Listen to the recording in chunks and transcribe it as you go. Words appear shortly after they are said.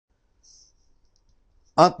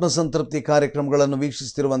ಆತ್ಮ ಸಂತೃಪ್ತಿ ಕಾರ್ಯಕ್ರಮಗಳನ್ನು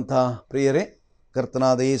ವೀಕ್ಷಿಸುತ್ತಿರುವಂತಹ ಪ್ರಿಯರೇ,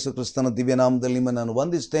 ಕರ್ತನಾದ ಯೇಸು ಕ್ರಿಸ್ತನ ದಿವ್ಯನಾಮದಲ್ಲಿ ನಿಮ್ಮನ್ನು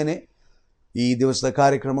ವಂದಿಸ್ತೇನೆ. ಈ ದಿವಸದ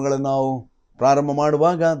ಕಾರ್ಯಕ್ರಮಗಳನ್ನು ನಾವು ಪ್ರಾರಂಭ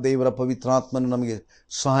ಮಾಡುವಾಗ ದೇವರ ಪವಿತ್ರಾತ್ಮನು ನಮಗೆ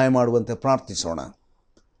ಸಹಾಯ ಮಾಡುವಂತೆ ಪ್ರಾರ್ಥಿಸೋಣ.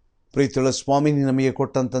 ಪ್ರೀತಿಯುಳ್ಳ ಸ್ವಾಮಿ, ನಮಗೆ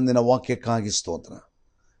ಕೊಟ್ಟಂತಂದಿನ ವಾಕ್ಯಕ್ಕಾಗಿ ಸ್ತೋತ್ರ.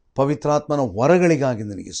 ಪವಿತ್ರಾತ್ಮನ ವರಗಳಿಗಾಗಿ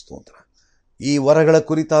ನಿನಗೆ ಸ್ತೋತ್ರ. ಈ ವರಗಳ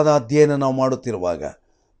ಕುರಿತಾದ ಅಧ್ಯಯನ ನಾವು ಮಾಡುತ್ತಿರುವಾಗ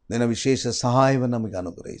ನಿನ್ನ ವಿಶೇಷ ಸಹಾಯವನ್ನು ನಮಗೆ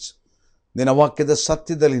ಅನುಗ್ರಹಿಸು. ನಿನ್ನ ವಾಕ್ಯದ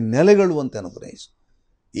ಸತ್ಯದಲ್ಲಿ ನೆಲೆಗೊಳ್ಳುವಂತೆ ಅನುಗ್ರಹಿಸು.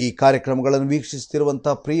 ಈ ಕಾರ್ಯಕ್ರಮಗಳನ್ನು ವೀಕ್ಷಿಸುತ್ತಿರುವಂಥ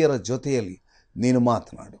ಪ್ರಿಯರ ಜೊತೆಯಲ್ಲಿ ನೀನು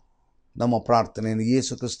ಮಾತನಾಡು. ನಮ್ಮ ಪ್ರಾರ್ಥನೆಯನ್ನು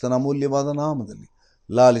ಯೇಸು ಕ್ರಿಸ್ತನ ಅಮೂಲ್ಯವಾದ ನಾಮದಲ್ಲಿ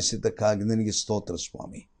ಲಾಲಿಸಿದ್ದಕ್ಕಾಗಿ ನಿನಗೆ ಸ್ತೋತ್ರ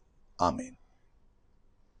ಸ್ವಾಮಿ, ಆಮೇನ್.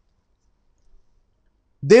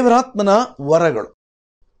 ದೇವರಾತ್ಮನ ವರಗಳು,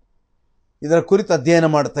 ಇದರ ಕುರಿತು ಅಧ್ಯಯನ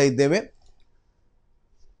ಮಾಡ್ತಾ ಇದ್ದೇವೆ.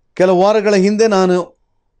 ಕೆಲವು ವಾರಗಳ ಹಿಂದೆ ನಾನು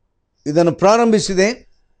ಇದನ್ನು ಪ್ರಾರಂಭಿಸಿದೆ.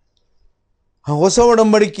 ಹೊಸ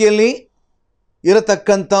ಒಡಂಬಡಿಕೆಯಲ್ಲಿ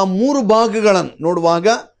ಇರತಕ್ಕಂಥ 3 ಭಾಗಗಳನ್ನು ನೋಡುವಾಗ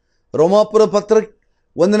ರೋಮಾಪುರ ಪತ್ರ,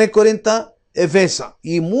 1ನೇ ಕೊರಿಂಥ, ಎಫೆಸ,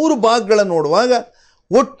 ಈ 3 ಭಾಗಗಳನ್ನು ನೋಡುವಾಗ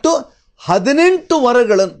ಒಟ್ಟು 18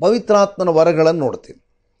 ವರಗಳನ್ನು, ಪವಿತ್ರಾತ್ಮನ ವರಗಳನ್ನು ನೋಡ್ತೀವಿ.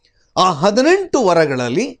 ಆ 18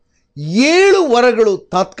 ವರಗಳಲ್ಲಿ 7 ವರಗಳು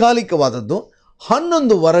ತಾತ್ಕಾಲಿಕವಾದದ್ದು,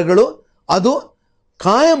 11 ವರಗಳು ಅದು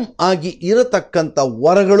ಕಾಯಂ ಆಗಿ ಇರತಕ್ಕಂಥ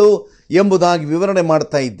ವರಗಳು ಎಂಬುದಾಗಿ ವಿವರಣೆ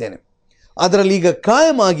ಮಾಡ್ತಾ ಇದ್ದೇನೆ. ಅದರಲ್ಲಿ ಈಗ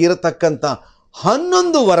ಕಾಯಂ ಆಗಿ ಇರತಕ್ಕಂಥ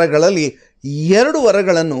 11 ವರಗಳಲ್ಲಿ 2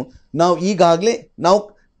 ವರಗಳನ್ನು ನಾವು ಈಗಾಗಲೇ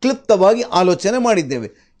ಕ್ಲಿಪ್ತವಾಗಿ ಆಲೋಚನೆ ಮಾಡಿದ್ದೇವೆ.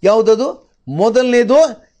 ಯಾವುದದು? ಮೊದಲನೇದು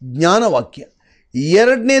ಜ್ಞಾನವಾಕ್ಯ,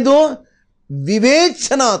 2ನೇದು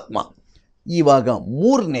ವಿವೇಚನಾತ್ಮ. ಇವಾಗ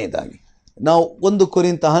 3ನೇದಾಗಿ ನಾವು 1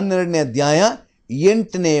 ಕೊರಿಂಥ 12ನೇ ಅಧ್ಯಾಯ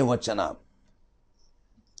 8ನೇ ವಚನ.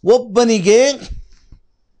 ಒಬ್ಬನಿಗೆ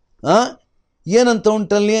ಏನಂತ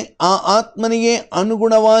ಉಂಟಲ್ಲಿ? ಆ ಆತ್ಮನಿಗೆ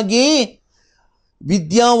ಅನುಗುಣವಾಗಿ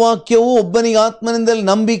ವಿದ್ಯಾವಾಕ್ಯವು, ಒಬ್ಬನಿಗೆ ಆತ್ಮನಿಂದಲೇ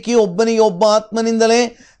ನಂಬಿಕೆ, ಒಬ್ಬನಿಗೆ ಒಬ್ಬ ಆತ್ಮನಿಂದಲೇ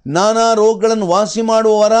ನಾನಾ ರೋಗಗಳನ್ನು ವಾಸಿ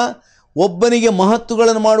ಮಾಡುವವರ, ಒಬ್ಬನಿಗೆ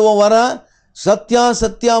ಮಹತ್ತುಗಳನ್ನು ಮಾಡುವವರ,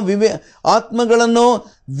 ಸತ್ಯಾಸತ್ಯ ಆತ್ಮಗಳನ್ನು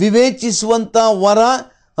ವಿವೇಚಿಸುವಂಥ ವರ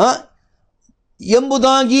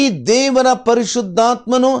ಎಂಬುದಾಗಿ ದೇವರ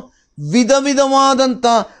ಪರಿಶುದ್ಧಾತ್ಮನು ವಿಧ ವಿಧವಾದಂಥ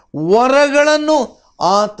ವರಗಳನ್ನು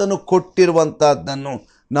ಆತನು ಕೊಟ್ಟಿರುವಂಥದ್ದನ್ನು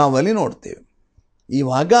ನಾವಲ್ಲಿ ನೋಡ್ತೇವೆ.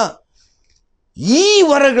 ಇವಾಗ ಈ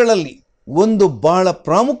ವರಗಳಲ್ಲಿ ಒಂದು ಬಹಳ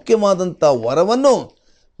ಪ್ರಾಮುಖ್ಯವಾದಂಥ ವರವನ್ನು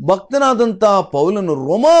ಭಕ್ತನಾದಂಥ ಪೌಲನು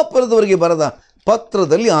ರೋಮಾಪುರದವರಿಗೆ ಬರೆದ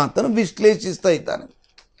ಪತ್ರದಲ್ಲಿ ಆತನು ವಿಶ್ಲೇಷಿಸ್ತಾ ಇದ್ದಾನೆ.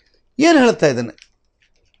 ಏನು ಹೇಳ್ತಾ ಇದ್ದಾನೆ?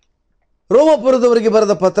 ರೋಮಾಪುರದವರಿಗೆ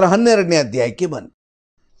ಬರೆದ ಪತ್ರ 12ನೇ ಅಧ್ಯಾಯಕ್ಕೆ ಬನ್ನಿ,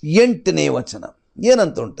 8ನೇ ವಚನ.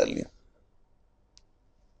 ಏನಂತ ಉಂಟಲ್ಲಿ?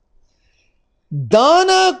 ದಾನ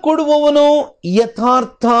ಕೊಡುವವನು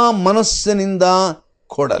ಯಥಾರ್ಥ ಮನಸ್ಸಿನಿಂದ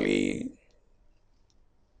ಕೊಡಲಿ.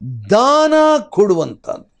 ದಾನ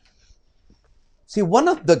ಕೊಡುವಂಥದ್ದು. See, one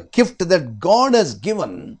of the gift that God has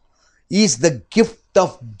given is the gift of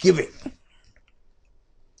giving.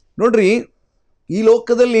 ನೋಡ್ರಿ, ಈ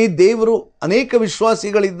ಲೋಕದಲ್ಲಿ ದೇವರು ಅನೇಕ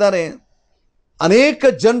ವಿಶ್ವಾಸಿಗಳಿದ್ದಾರೆ, ಅನೇಕ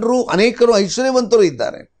ಜನರು, ಅನೇಕರು ಐಶ್ವರ್ಯವಂತರು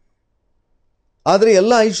ಇದ್ದಾರೆ. ಆದರೆ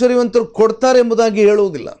ಎಲ್ಲ ಐಶ್ವರ್ಯವಂತರು ಕೊಡ್ತಾರೆ ಎಂಬುದಾಗಿ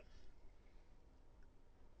ಹೇಳುವುದಿಲ್ಲ.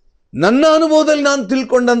 ನನ್ನ ಅನುಭವದಲ್ಲಿ ನಾನು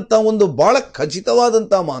ತಿಳ್ಕೊಂಡಂಥ ಒಂದು ಬಹಳ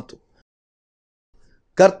ಖಚಿತವಾದಂಥ ಮಾತು,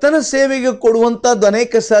 ಕರ್ತನ ಸೇವೆಗೆ ಕೊಡುವಂಥದ್ದು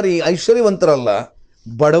ಅನೇಕ ಸಾರಿ ಐಶ್ವರ್ಯವಂತರಲ್ಲ,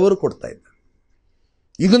 ಬಡವರು ಕೊಡ್ತಾ ಇದ್ದಾರೆ.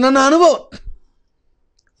 ಇದು ನನ್ನ ಅನುಭವ.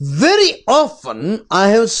 Very often I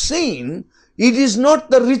have seen it is not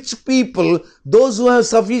the rich people, those who have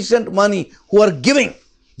sufficient money, who are giving.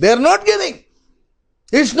 They are not giving.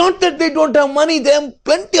 It's not that they don't have money, they have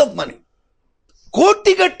plenty of money.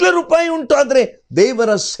 ಕೋಟಿಗಟ್ಟಲೆ ರೂಪಾಯಿ ಉಂಟು, ಆದರೆ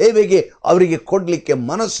ದೇವರ ಸೇವೆಗೆ ಅವರಿಗೆ ಕೊಡಲಿಕ್ಕೆ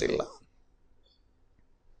ಮನಸ್ಸಿಲ್ಲ.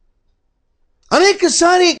 ಅನೇಕ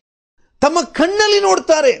ಸಾರಿ ತಮ್ಮ ಕಣ್ಣಲ್ಲಿ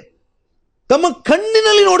ನೋಡ್ತಾರೆ, ತಮ್ಮ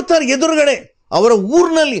ಕಣ್ಣಿನಲ್ಲಿ ನೋಡ್ತಾರೆ, ಎದುರುಗಡೆ ಅವರ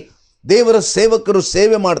ಊರಿನಲ್ಲಿ ದೇವರ ಸೇವಕರು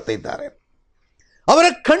ಸೇವೆ ಮಾಡ್ತಾ ಇದ್ದಾರೆ. ಅವರ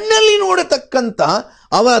ಕಣ್ಣಲ್ಲಿ ನೋಡತಕ್ಕಂಥ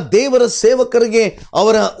ಅವರ ದೇವರ ಸೇವಕರಿಗೆ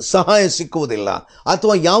ಅವರ ಸಹಾಯ ಸಿಕ್ಕುವುದಿಲ್ಲ,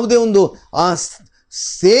 ಅಥವಾ ಯಾವುದೇ ಒಂದು ಆ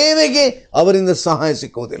ಸೇವೆಗೆ ಅವರಿಂದ ಸಹಾಯ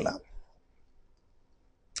ಸಿಕ್ಕುವುದಿಲ್ಲ.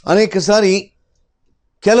 ಅನೇಕ ಸಾರಿ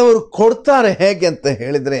ಕೆಲವರು ಕೊಡ್ತಾರೆ, ಹೇಗೆ ಅಂತ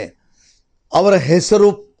ಹೇಳಿದರೆ ಅವರ ಹೆಸರು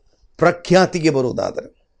ಪ್ರಖ್ಯಾತಿಗೆ ಬರುವುದಾದರೆ,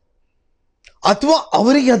 ಅಥವಾ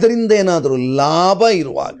ಅವರಿಗೆ ಅದರಿಂದ ಏನಾದರೂ ಲಾಭ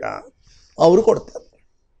ಇರುವಾಗ ಅವರು ಕೊಡ್ತಾರೆ.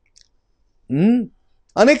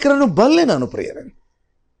 ಅನೇಕರನ್ನು ಬಲ್ಲೆ ನಾನು ಪ್ರಿಯರೇ.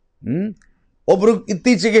 ಒಬ್ಬರು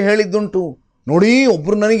ಇತ್ತೀಚೆಗೆ ಹೇಳಿದ್ದುಂಟು ನೋಡಿ,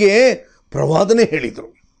 ಒಬ್ಬರು ನನಗೆ ಪ್ರವಾದನೆ ಹೇಳಿದರು.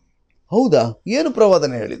 ಹೌದಾ? ಏನು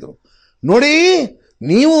ಪ್ರವಾದನೆ ಹೇಳಿದರು? ನೋಡಿ,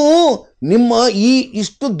 ನೀವು ನಿಮ್ಮ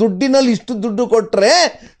ಇಷ್ಟು ದುಡ್ಡಿನಲ್ಲಿ ಇಷ್ಟು ದುಡ್ಡು ಕೊಟ್ಟರೆ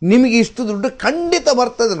ನಿಮಗೆ ಇಷ್ಟು ದುಡ್ಡು ಖಂಡಿತ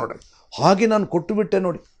ಬರ್ತದೆ ನೋಡಿ. ಹಾಗೆ ನಾನು ಕೊಟ್ಟು ಬಿಟ್ಟೆ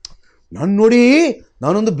ನೋಡಿ. ನೋಡಿ,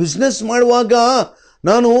 ನಾನೊಂದು ಬಿಸ್ನೆಸ್ ಮಾಡುವಾಗ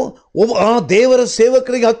ನಾನು ಆ ದೇವರ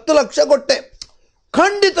ಸೇವಕರಿಗೆ 10 ಲಕ್ಷ ಕೊಟ್ಟೆ.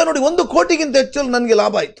 ಖಂಡಿತ ನೋಡಿ 1 ಕೋಟಿಗಿಂತ ಹೆಚ್ಚು ನನಗೆ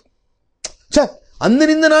ಲಾಭ ಆಯಿತು.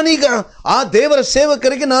 ಅಂದಿನಿಂದ ನಾನೀಗ ಆ ದೇವರ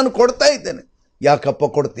ಸೇವಕರಿಗೆ ನಾನು ಕೊಡ್ತಾ ಇದ್ದೇನೆ. ಯಾಕಪ್ಪ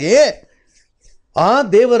ಕೊಡ್ತೀಯೇ? ಆ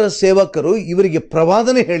ದೇವರ ಸೇವಕರು ಇವರಿಗೆ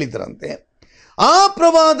ಪ್ರವಾದನೆ ಹೇಳಿದ್ರಂತೆ. ಆ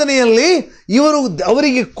ಪ್ರವಾದನೆಯಲ್ಲಿ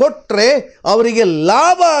ಅವರಿಗೆ ಕೊಟ್ಟರೆ ಅವರಿಗೆ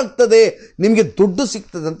ಲಾಭ ಆಗ್ತದೆ, ನಿಮಗೆ ದುಡ್ಡು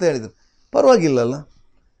ಸಿಗ್ತದೆ ಅಂತ ಹೇಳಿದರು. ಪರವಾಗಿಲ್ಲಲ್ಲ,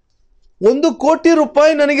 1 ಕೋಟಿ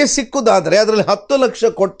ರೂಪಾಯಿ ನನಗೆ ಸಿಕ್ಕುದಾದರೆ ಅದರಲ್ಲಿ 10 ಲಕ್ಷ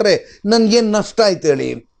ಕೊಟ್ಟರೆ ನನಗೇನು ನಷ್ಟ ಆಯ್ತು ಹೇಳಿ?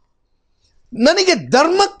 ನನಗೆ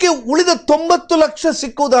ಧರ್ಮಕ್ಕೆ ಉಳಿದ 90 ಲಕ್ಷ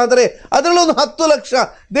ಸಿಕ್ಕುವುದಾದರೆ ಅದರಲ್ಲಿ ಒಂದು 10 ಲಕ್ಷ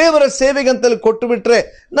ದೇವರ ಸೇವೆಗಂತಲ್ಲಿ ಕೊಟ್ಟು ಬಿಟ್ರೆ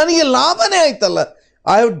ನನಗೆ ಲಾಭನೇ ಆಯ್ತಲ್ಲ.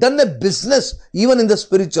 I have done A business even in the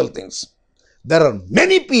spiritual things. There are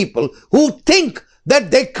many people who think that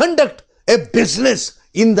they conduct A business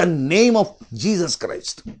in the name of Jesus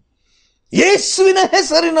Christ. ಯೇಸುವಿನ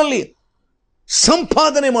ಹೆಸರಿನಲ್ಲಿ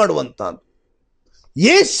ಸಂಪಾದನೆ ಮಾಡುವಂಥದ್ದು,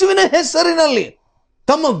 ಯೇಸುವಿನ ಹೆಸರಿನಲ್ಲಿ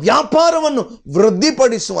ತಮ್ಮ ವ್ಯಾಪಾರವನ್ನು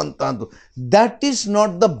ವೃದ್ಧಿಪಡಿಸುವಂತಹದ್ದು. That is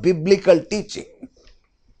not the biblical teaching.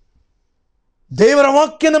 ದೇವರ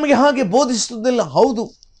ವಾಕ್ಯ ನಮಗೆ ಹಾಗೆ ಬೋಧಿಸುವುದಿಲ್ಲ. ಹೌದು,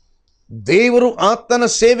 ದೇವರು ಆತನ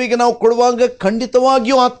ಸೇವೆಗೆ ನಾವು ಕೊಡುವಾಗ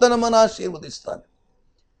ಖಂಡಿತವಾಗಿಯೂ ಆತ ನಮ್ಮನ್ನು ಆಶೀರ್ವದಿಸ್ತಾನೆ.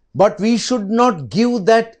 But we should not give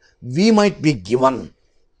that we might be given.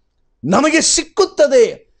 ನಮಗೆ ಸಿಕ್ಕುತ್ತದೆ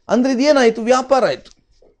ಅಂದ್ರೆ ಇದೇನಾಯಿತು? ವ್ಯಾಪಾರ ಆಯಿತು.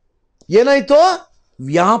 ಏನಾಯಿತು?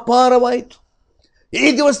 ವ್ಯಾಪಾರವಾಯಿತು. ಈ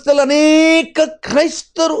ದಿವಸದಲ್ಲಿ ಅನೇಕ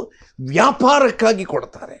ಕ್ರೈಸ್ತರು ವ್ಯಾಪಾರಕ್ಕಾಗಿ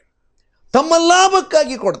ಕೊಡ್ತಾರೆ, ತಮ್ಮ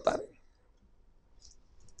ಲಾಭಕ್ಕಾಗಿ ಕೊಡ್ತಾರೆ.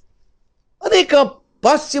 ಅನೇಕ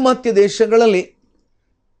ಪಾಶ್ಚಿಮಾತ್ಯ ದೇಶಗಳಲ್ಲಿ,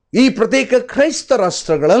 ಈ ಪ್ರತ್ಯೇಕ ಕ್ರೈಸ್ತ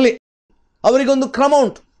ರಾಷ್ಟ್ರಗಳಲ್ಲಿ ಅವರಿಗೊಂದು ಕ್ರಮ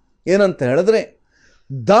ಉಂಟು. ಏನಂತ ಹೇಳಿದ್ರೆ,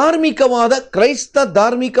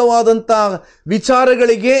 ಧಾರ್ಮಿಕವಾದಂಥ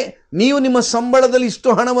ವಿಚಾರಗಳಿಗೆ ನೀವು ನಿಮ್ಮ ಸಂಬಳದಲ್ಲಿ ಇಷ್ಟು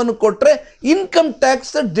ಹಣವನ್ನು ಕೊಟ್ಟರೆ ಇನ್ಕಮ್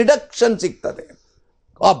ಟ್ಯಾಕ್ಸ್ ಡಿಡಕ್ಷನ್ ಸಿಗ್ತದೆ.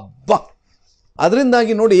 ಅಬ್ಬಾ,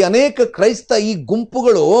 ಅದರಿಂದಾಗಿ ನೋಡಿ ಅನೇಕ ಕ್ರೈಸ್ತ ಈ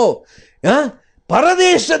ಗುಂಪುಗಳು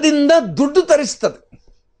ಪರದೇಶದಿಂದ ದುಡ್ಡು ತರಿಸ್ತದೆ.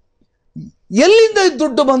 ಎಲ್ಲಿಂದ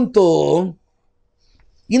ದುಡ್ಡು ಬಂತು?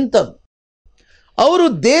 ಇಂಥದ್ದು. ಅವರು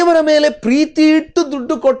ದೇವರ ಮೇಲೆ ಪ್ರೀತಿ ಇಟ್ಟು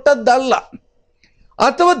ದುಡ್ಡು ಕೊಟ್ಟದ್ದಲ್ಲ,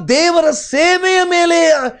 ಅಥವಾ ದೇವರ ಸೇವೆಯ ಮೇಲೆ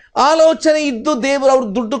ಆಲೋಚನೆ ಇದ್ದು ದೇವರು ಅವ್ರು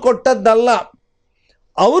ದುಡ್ಡು ಕೊಟ್ಟದ್ದಲ್ಲ.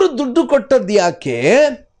 ಅವರು ದುಡ್ಡು ಕೊಟ್ಟದ್ದು ಯಾಕೆ?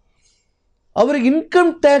 ಅವರಿಗೆ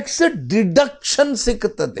ಇನ್ಕಮ್ ಟ್ಯಾಕ್ಸ್ ಡಿಡಕ್ಷನ್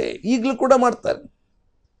ಸಿಕ್ಕುತ್ತದೆ. ಈಗಲೂ ಕೂಡ ಮಾಡ್ತಾರೆ.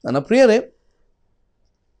 ನನ್ನ ಪ್ರಿಯರೇ,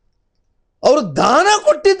 ಅವರು ದಾನ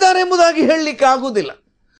ಕೊಟ್ಟಿದ್ದಾರೆ ಎಂಬುದಾಗಿ ಹೇಳಲಿಕ್ಕೆ ಆಗುವುದಿಲ್ಲ.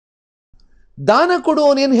 ದಾನ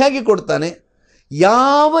ಕೊಡುವವನೇನು ಹೇಗೆ ಕೊಡ್ತಾನೆ?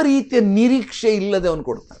 ಯಾವ ರೀತಿಯ ನಿರೀಕ್ಷೆ ಇಲ್ಲದೆ ಅವನು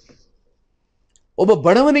ಕೊಡ್ತಾನೆ. ಒಬ್ಬ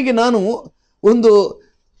ಬಡವನಿಗೆ ನಾನು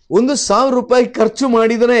 1,000 ರೂಪಾಯಿ ಖರ್ಚು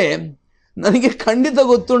ಮಾಡಿದರೆ ನನಗೆ ಖಂಡಿತ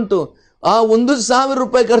ಗೊತ್ತುಂಟು, ಆ 1,000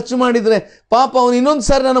 ರೂಪಾಯಿ ಖರ್ಚು ಮಾಡಿದರೆ ಪಾಪ ಅವನು ಇನ್ನೊಂದು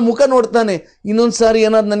ಸಾರಿ ನನ್ನ ಮುಖ ನೋಡ್ತಾನೆ, ಇನ್ನೊಂದು ಸಾರಿ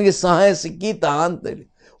ಏನಾದ್ರು ನನಗೆ ಸಹಾಯ ಸಿಕ್ಕೀತಾ ಅಂತೇಳಿ.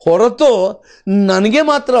 ಹೊರತು ನನಗೆ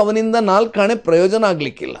ಮಾತ್ರ ಅವನಿಂದ 4 ಆಣೆ ಪ್ರಯೋಜನ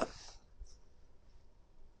ಆಗಲಿಕ್ಕಿಲ್ಲ.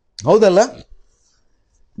 ಹೌದಲ್ಲ?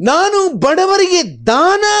 ನಾನು ಬಡವರಿಗೆ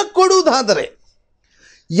ದಾನ ಕೊಡುವುದಾದರೆ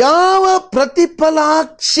ಯಾವ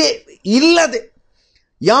ಪ್ರತಿಫಲಾಕ್ಷೆ ಇಲ್ಲದೆ,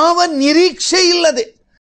 ಯಾವ ನಿರೀಕ್ಷೆ ಇಲ್ಲದೆ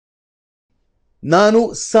ನಾನು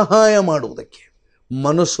ಸಹಾಯ ಮಾಡುವುದಕ್ಕೆ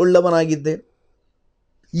ಮನಸ್ಸುಳ್ಳವನಾಗಿದ್ದೆ.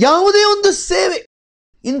 ಯಾವುದೇ ಒಂದು ಸೇವೆ,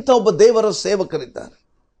 ಇಂಥ ಒಬ್ಬ ದೇವರ ಸೇವಕರಿದ್ದಾರೆ,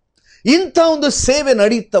 ಇಂಥ ಒಂದು ಸೇವೆ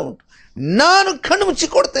ನಡೆಯುತ್ತಾ ಉಂಟು, ನಾನು ಕಣ್ಣು ಮುಚ್ಚಿ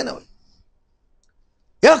ಕೊಡ್ತೇನೆ ಅವನು.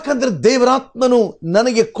 ಯಾಕಂದ್ರೆ ದೇವರಾತ್ಮನು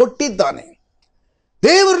ನನಗೆ ಕೊಟ್ಟಿದ್ದಾನೆ,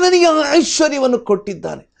 ದೇವರು ನನಗೆ ಐಶ್ವರ್ಯವನ್ನು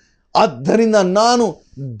ಕೊಟ್ಟಿದ್ದಾನೆ. ಆದ್ದರಿಂದ ನಾನು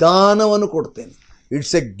ದಾನವನ್ನು ಕೊಡ್ತೇನೆ.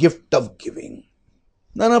 It's A gift of giving.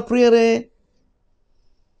 ನನ್ನ ಪ್ರಿಯರೇ,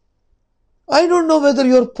 I don't know whether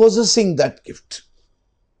you are possessing that gift.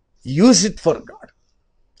 Use it for God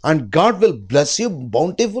and God will bless you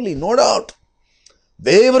bountifully, no doubt.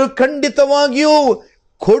 ದೇವರು ಖಂಡಿತವಾಗಿಯೂ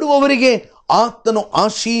ಕೊಡುವವರಿಗೆ ಆತನು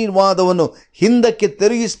ಆಶೀರ್ವಾದವನ್ನು ಹಿಂದಕ್ಕೆ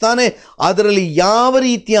ತಿರುಗಿಸ್ತಾನೆ. ಅದರಲ್ಲಿ ಯಾವ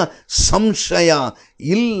ರೀತಿಯ ಸಂಶಯ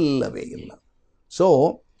ಇಲ್ಲವೇ ಇಲ್ಲ. So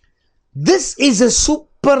this is a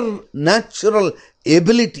supernatural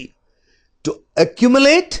ability to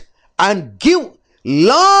accumulate and give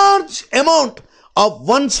large amount of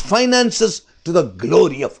one's finances to the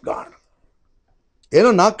glory of God. ಏನೋ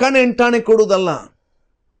 4 ಆಣೆ 8 ಆಣೆ ಕೊಡುವುದಲ್ಲ.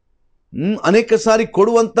 ಅನೇಕ ಸಾರಿ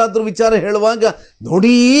ಕೊಡುವಂತಾದ್ರ ವಿಚಾರ ಹೇಳುವಾಗ,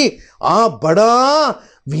 ನೋಡಿ ಆ ಬಡ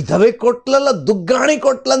ವಿಧವೆ ಕೊಟ್ಲಲ್ಲ, ದುಗ್ಗಾಣಿ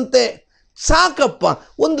ಕೊಟ್ಲಂತೆ, ಸಾಕಪ್ಪ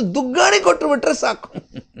ಒಂದು ದುಗ್ಗಾಣಿ ಕೊಟ್ಟು ಬಿಟ್ರೆ ಸಾಕು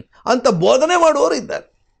ಅಂತ ಬೋಧನೆ ಮಾಡುವವರು ಇದ್ದಾರೆ.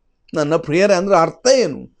 ನನ್ನ ಪ್ರಿಯರೇ, ಅಂದ್ರೆ ಅರ್ಥ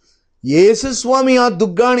ಏನು? ಯೇಸು ಸ್ವಾಮಿ ಆ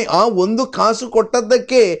ದುಗ್ಗಾಣಿ, ಆ 1 ಕಾಸು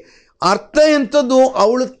ಕೊಟ್ಟದ್ದಕ್ಕೆ ಅರ್ಥ ಎಂಥದ್ದು?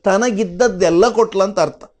 ಅವಳು ತನಗಿದ್ದದ್ದೆಲ್ಲ ಕೊಟ್ಲಂತ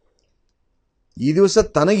ಅರ್ಥ. ಈ ದಿವಸ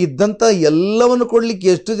ತನಗಿದ್ದಂಥ ಎಲ್ಲವನ್ನು ಕೊಡ್ಲಿಕ್ಕೆ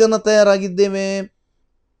ಎಷ್ಟು ಜನ ತಯಾರಾಗಿದ್ದೇವೆ?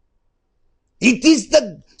 It is the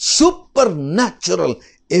super natural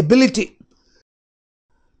ability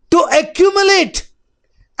to accumulate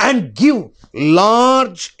and give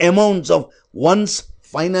large amounts of once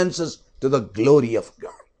finances to the glory of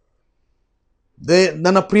god.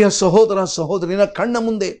 ನನ್ನ ಪ್ರಿಯ ಸಹೋದರ ಸಹೋದರಿನ ಕಣ್ಣ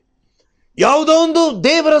ಮುಂದೆ ಯಾವುದೋ ಒಂದು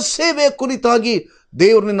ದೇವರ ಸೇವೆಯ ಕುರಿತಾಗಿ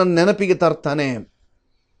ದೇವರು ನಿನ್ನ ನೆನಪಿಗೆ ತರ್ತಾನೆ.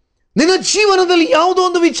 ನಿನ್ನ ಜೀವನದಲ್ಲಿ ಯಾವುದೋ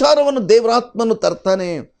ಒಂದು ವಿಚಾರವನ್ನು ದೇವರ ಆತ್ಮನು ತರ್ತಾನೆ.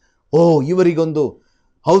 ಓ, ಇವರಿಗೊಂದು,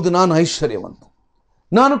 ಹೌದು, ನಾನು ಐಶ್ವರ್ಯವಂತ,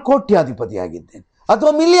 ನಾನು ಕೋಟ್ಯಾಧಿಪತಿಯಾಗಿದ್ದೇನೆ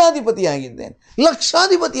ಅಥವಾ ಮಿಲಿಯಾಧಿಪತಿಯಾಗಿದ್ದೇನೆ,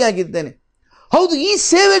 ಲಕ್ಷಾಧಿಪತಿಯಾಗಿದ್ದೇನೆ. ಹೌದು, ಈ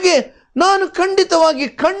ಸೇವೆಗೆ ನಾನು ಖಂಡಿತವಾಗಿ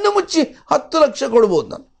ಕಣ್ಣು ಮುಚ್ಚಿ 10 ಲಕ್ಷ ಕೊಡ್ಬೋದು.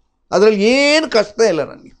 ನಾನು ಅದರಲ್ಲಿ ಏನು ಕಷ್ಟ ಇಲ್ಲ.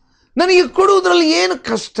 ನನಗೆ ಕೊಡುವುದರಲ್ಲಿ ಏನು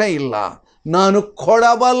ಕಷ್ಟ ಇಲ್ಲ. ನಾನು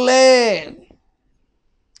ಕೊಡಬಲ್ಲೆ.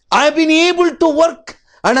 I have been able to work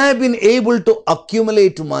and I have been able to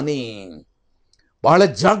accumulate ಮನಿ. ಬಹಳ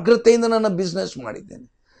ಜಾಗ್ರತೆಯಿಂದ ನನ್ನ ಬಿಸ್ನೆಸ್ ಮಾಡಿದ್ದೇನೆ.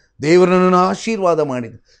 ದೇವರು ನನ್ನನ್ನು ಆಶೀರ್ವಾದ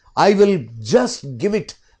ಮಾಡಿದೆ. I will just give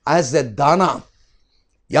it as A ದಾನ.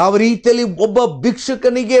 ಯಾವ ರೀತಿಯಲ್ಲಿ ಒಬ್ಬ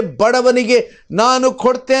ಭಿಕ್ಷುಕನಿಗೆ, ಬಡವನಿಗೆ ನಾನು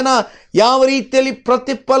ಕೊಡ್ತೇನಾ, ಯಾವ ರೀತಿಯಲ್ಲಿ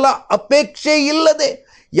ಪ್ರತಿಫಲ ಅಪೇಕ್ಷೆ ಇಲ್ಲದೆ,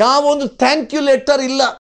 ಯಾವ ಒಂದು ಥ್ಯಾಂಕ್ ಯು ಲೆಟರ್ ಇಲ್ಲ.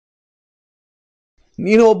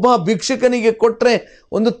 ನೀನು ಒಬ್ಬ ಭಿಕ್ಷುಕನಿಗೆ ಕೊಟ್ಟರೆ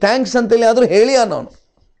ಒಂದು ಥ್ಯಾಂಕ್ಸ್ ಅಂತೇಳಿ ಆದರೂ ಹೇಳಿಯಾನು.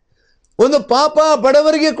 ಒಂದು ಪಾಪ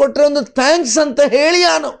ಬಡವರಿಗೆ ಕೊಟ್ಟರೆ ಒಂದು ಥ್ಯಾಂಕ್ಸ್ ಅಂತ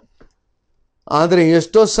ಹೇಳಿಯಾನು. ಆದರೆ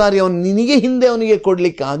ಎಷ್ಟೋ ಸಾರಿ ನಿನಗೆ ಹಿಂದೆ ಅವನಿಗೆ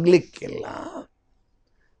ಕೊಡಲಿಕ್ಕೆ ಆಗಲಿಕ್ಕಿಲ್ಲ.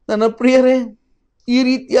 ನನ್ನ ಪ್ರಿಯರೇ, ಈ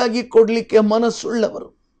ರೀತಿಯಾಗಿ ಕೊಡಲಿಕ್ಕೆ ಮನಸ್ಸುಳ್ಳವರು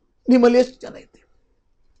ನಿಮ್ಮಲ್ಲಿ ಎಷ್ಟು ಜನ ಇದ್ದೀವಿ?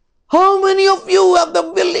 How many of you have the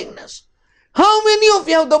willingness? How many of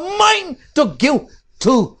you have the mind to give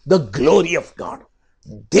to the glory of god?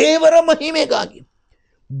 ದೇವರ ಮಹಿಮೆಗಾಗಿ,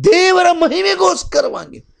 ದೇವರ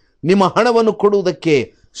ಮಹಿಮೆಗೋಸ್ಕರವಾಗಿ ನಿಮ್ಮ ಹಣವನ್ನು ಕೊಡುವುದಕ್ಕೆ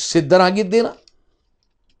ಸಿದ್ಧರಾಗಿದ್ದೀರಾ?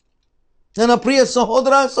 ನನ್ನ ಪ್ರಿಯ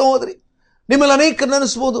ಸಹೋದರ ಸಹೋದರಿ, ನಿಮ್ಮಲ್ಲಿ ಅನೇಕರು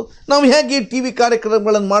ನೆನೆಸ್ಬೋದು, ನಾವು ಹೇಗೆ TV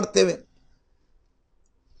ಕಾರ್ಯಕ್ರಮಗಳನ್ನು ಮಾಡ್ತೇವೆ.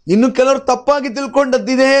 ಇನ್ನು ಕೆಲವರು ತಪ್ಪಾಗಿ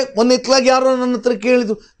ತಿಳ್ಕೊಂಡದ್ದಿದೆ. ಒಂದು ಇತ್ಲಾಗಿ ಯಾರೋ ನನ್ನ ಹತ್ರ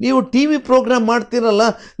ಕೇಳಿದ್ರು, ನೀವು TV ಪ್ರೋಗ್ರಾಮ್ ಮಾಡ್ತೀರಲ್ಲ,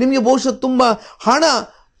 ನಿಮಗೆ ಬಹುಶಃ ತುಂಬ ಹಣ,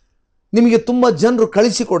 ನಿಮಗೆ ತುಂಬ ಜನರು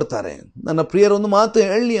ಕಳಿಸಿಕೊಡ್ತಾರೆ. ನನ್ನ ಪ್ರಿಯರೊಂದು ಮಾತು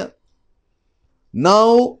ಹೇಳಿಯ,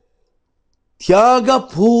 ನಾವು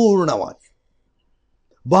ತ್ಯಾಗಪೂರ್ಣವಾಗಿ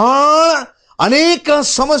ಬಹಳ ಅನೇಕ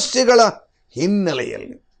ಸಮಸ್ಯೆಗಳ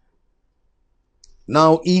ಹಿನ್ನೆಲೆಯಲ್ಲಿ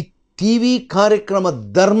ನಾವು ಈ TV ಕಾರ್ಯಕ್ರಮ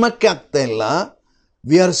ಧರ್ಮಕ್ಕೆ ಆಗ್ತಾ ಇಲ್ಲ.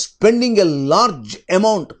 We are spending A large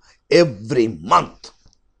amount every month.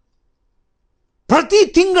 ಪ್ರತಿ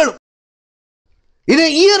ತಿಂಗಳು, in a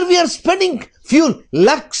year we are spending few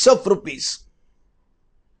lakhs of rupees.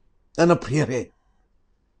 ನನ್ನ ಪ್ರಿಯರೇ,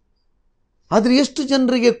 ಆದರೆ ಎಷ್ಟು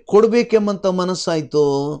ಜನರಿಗೆ ಕೊಡಬೇಕೆಂಬಂತ ಮನಸ್ಸಾಯಿತು?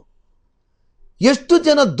 ಎಷ್ಟು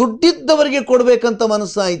ಜನ ದುಡ್ಡಿದ್ದವರಿಗೆ ಕೊಡಬೇಕಂತ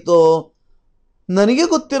ಮನಸ್ಸಾಯಿತು? ನನಗೆ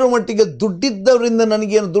ಗೊತ್ತಿರೋ ಮಟ್ಟಿಗೆ ದುಡ್ಡಿದ್ದವರಿಂದ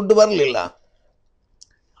ನನಗೇನು ದುಡ್ಡು ಬರಲಿಲ್ಲ,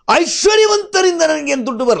 ಐಶ್ವರ್ಯವಂತರಿಂದ ನನಗೇನು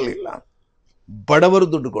ದುಡ್ಡು ಬರಲಿಲ್ಲ, ಬಡವರು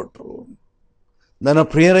ದುಡ್ಡು ಕೊಟ್ಟರು. ನನ್ನ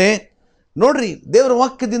ಪ್ರಿಯರೇ, ನೋಡ್ರಿ, ದೇವರ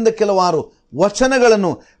ವಾಕ್ಯದಿಂದ ಕೆಲವಾರು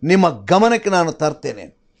ವಚನಗಳನ್ನು ನಿಮ್ಮ ಗಮನಕ್ಕೆ ನಾನು ತರ್ತೇನೆ.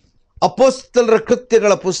 ಅಪೊಸ್ತಲರ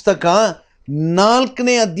ಕೃತ್ಯಗಳ ಪುಸ್ತಕ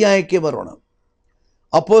 4ನೇ ಅಧ್ಯಾಯಕ್ಕೆ ಬರೋಣ.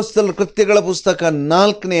 ಅಪೊಸ್ತಲರ ಕೃತ್ಯಗಳ ಪುಸ್ತಕ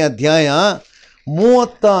 4ನೇ ಅಧ್ಯಾಯ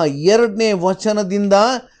 32ನೇ ವಚನದಿಂದ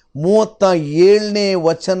 37ನೇ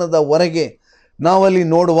ವಚನದವರೆಗೆ ನಾವಲ್ಲಿ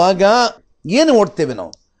ನೋಡುವಾಗ ಏನು ಓಡ್ತೇವೆ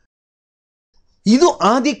ನಾವು? ಇದು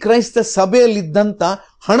ಆದಿ ಕ್ರೈಸ್ತ ಸಭೆಯಲ್ಲಿದ್ದಂಥ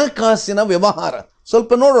ಹಣಕಾಸಿನ ವ್ಯವಹಾರ.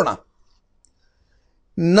 ಸ್ವಲ್ಪ ನೋಡೋಣ.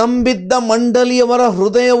 ನಂಬಿದ್ದ ಮಂಡಳಿಯವರ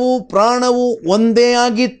ಹೃದಯವೂ ಪ್ರಾಣವೂ ಒಂದೇ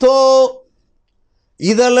ಆಗಿತ್ತೋ?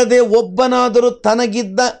 ಇದಲ್ಲದೆ ಒಬ್ಬನಾದರೂ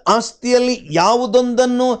ತನಗಿದ್ದ ಆಸ್ತಿಯಲ್ಲಿ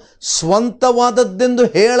ಯಾವುದೊಂದನ್ನು ಸ್ವಂತವಾದದ್ದೆಂದು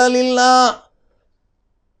ಹೇಳಲಿಲ್ಲ.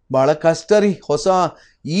 ಬಹಳ ಕಷ್ಟ ರೀ.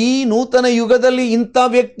 ಈ ನೂತನ ಯುಗದಲ್ಲಿ ಇಂಥ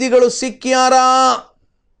ವ್ಯಕ್ತಿಗಳು ಸಿಕ್ಕ್ಯಾರ.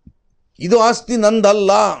 ಇದು ಆಸ್ತಿ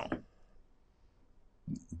ನಂದಲ್ಲ.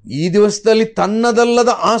 ಈ ದಿವಸದಲ್ಲಿ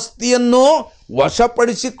ತನ್ನದಲ್ಲದ ಆಸ್ತಿಯನ್ನು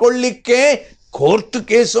ವಶಪಡಿಸಿಕೊಳ್ಳಿಕ್ಕೆ ಕೋರ್ಟ್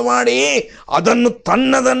ಕೇಸು ಮಾಡಿ ಅದನ್ನು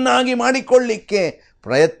ತನ್ನದನ್ನಾಗಿ ಮಾಡಿಕೊಳ್ಳಿಕ್ಕೆ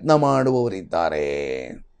ಪ್ರಯತ್ನ ಮಾಡುವವರಿದ್ದಾರೆ.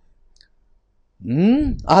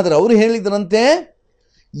 ಆದರೆ ಅವರು ಹೇಳಿದ್ರಂತೆ,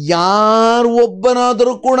 ಯಾರು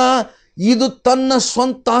ಒಬ್ಬನಾದರೂ ಕೂಡ ಇದು ತನ್ನ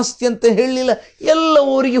ಸ್ವಂತ ಆಸ್ತಿ ಅಂತ ಹೇಳಲಿಲ್ಲ.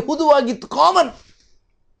 ಎಲ್ಲವರಿಗೆ ಹುದುವಾಗಿತ್ತು, ಕಾಮನ್.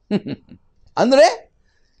 ಅಂದ್ರೆ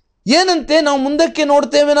ಏನಂತೆ, ನಾವು ಮುಂದಕ್ಕೆ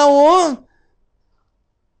ನೋಡ್ತೇವೆ. ನಾವು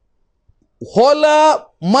ಹೊಲ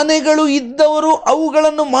ಮನೆಗಳು ಇದ್ದವರು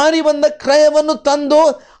ಅವುಗಳನ್ನು ಮಾರಿ ಬಂದ ಕ್ರಯವನ್ನು ತಂದು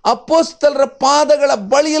ಅಪೊಸ್ತಲರ ಪಾದಗಳ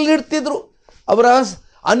ಬಳಿಯಲ್ಲಿ ಇಡ್ತಿದ್ರು. ಅವರ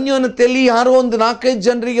ಅನ್ಯೋನ್ಯತೆಯಲ್ಲಿ ಯಾರೋ ಒಂದು 4-5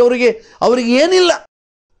 ಜನರಿಗೆ ಅವರಿಗೆ ಏನಿಲ್ಲ.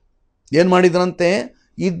 ಏನು ಮಾಡಿದ್ರಂತೆ,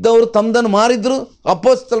 ಇದ್ದವರು ತಮ್ಮದನ್ನು ಮಾರಿದ್ರು,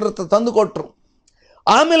 ಅಪೊಸ್ತಲರ ಹತ್ರ ತಂದು ಕೊಟ್ರು.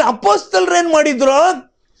 ಆಮೇಲೆ ಅಪೊಸ್ತಲರು ಏನು ಮಾಡಿದ್ರು,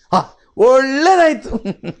 ಒಳ್ಳೇದಾಯ್ತು,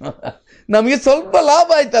 ನಮಗೆ ಸ್ವಲ್ಪ ಲಾಭ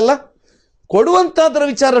ಆಯ್ತಲ್ಲ, ಕೊಡುವಂತಾದ್ರ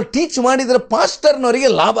ವಿಚಾರ ಟೀಚ್ ಮಾಡಿದರೆ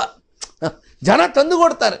ಪಾಸ್ಟರ್ನವರಿಗೆ ಲಾಭ, ಜನ ತಂದು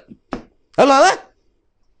ಕೊಡ್ತಾರೆ ಅಲ್ಲ.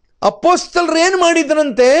 ಅಪೊಸ್ತಲರು ಏನು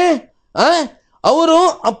ಮಾಡಿದ್ರಂತೆ, ಅವರು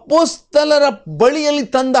ಅಪೊಸ್ತಲರ ಬಳಿಯಲ್ಲಿ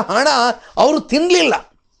ತಂದ ಹಣ ಅವರು ತಿನ್ನಲಿಲ್ಲ.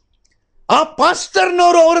 ಆ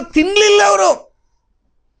ಪಾಸ್ಟರ್ನವರು ಅವರು ತಿನ್ನಲಿಲ್ಲ.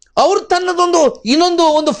 ಅವ್ರು ತನ್ನದೊಂದು ಇನ್ನೊಂದು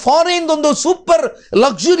ಒಂದು ಫಾರಿನ್ ಒಂದು ಸೂಪರ್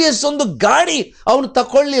ಲಕ್ಸುರಿಯಸ್ ಒಂದು ಗಾಡಿ ಅವನು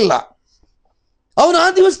ತಕೊಳ್ಳಿಲ್ಲ. ಅವನು ಆ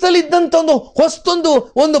ದಿವಸದಲ್ಲಿ ಇದ್ದಂಥ ಒಂದು ಹೊಸ್ತೊಂದು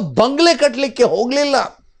ಒಂದು ಬಂಗ್ಲೆ ಕಟ್ಟಲಿಕ್ಕೆ ಹೋಗಲಿಲ್ಲ.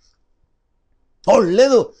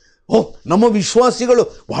 ಒಳ್ಳೇದು, ನಮ್ಮ ವಿಶ್ವಾಸಿಗಳು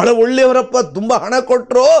ಬಹಳ ಒಳ್ಳೆಯವರಪ್ಪ, ತುಂಬ ಹಣ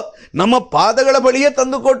ಕೊಟ್ಟರು, ನಮ್ಮ ಪಾದಗಳ ಬಳಿಯೇ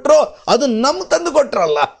ತಂದು ಕೊಟ್ಟರು. ಅದು ನಮ್ಗೆ ತಂದು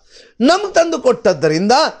ಕೊಟ್ರಲ್ಲ, ನಮ್ಗೆ ತಂದು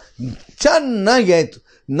ಕೊಟ್ಟದ್ದರಿಂದ ಚೆನ್ನಾಗಿ ಆಯಿತು,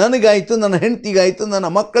 ನನಗಾಯಿತು, ನನ್ನ ಹೆಂಡತಿಗಾಯಿತು, ನನ್ನ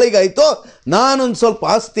ಮಕ್ಕಳಿಗಾಯಿತು, ನಾನೊಂದು ಸ್ವಲ್ಪ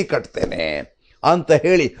ಆಸ್ತಿ ಕಟ್ತೇನೆ ಅಂತ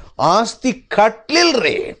ಹೇಳಿ ಆಸ್ತಿ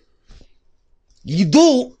ಕಟ್ಟಲಿಲ್ರಿ. ಇದು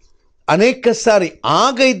ಅನೇಕ ಸಾರಿ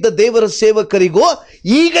ಆಗ ಇದ್ದ ದೇವರ ಸೇವಕರಿಗೂ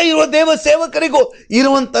ಈಗ ಇರುವ ದೇವ ಸೇವಕರಿಗೂ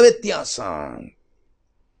ಇರುವಂಥ ವ್ಯತ್ಯಾಸ.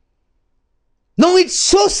 Now it's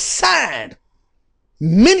so sad.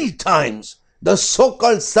 Many times the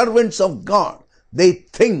so-called servants of God, they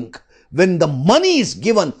think when the money is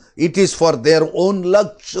given, it is for their own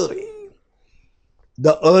luxury.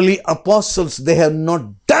 The early apostles, they have not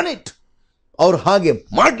done it. ಅವರು ಹಾಗೆ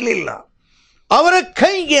ಮಾಡಲಿಲ್ಲ. ಅವರ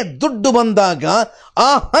ಕೈಗೆ ದುಡ್ಡು ಬಂದಾಗ, ಆ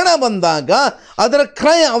ಹಣ ಬಂದಾಗ, ಅದರ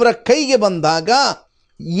ಕ್ರಯ ಅವರ ಕೈಗೆ ಬಂದಾಗ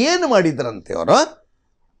ಏನು ಮಾಡಿದ್ರಂತೆ ಅವರು?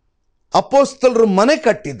 ಅಪೋಸ್ತಲರು ಮನೆ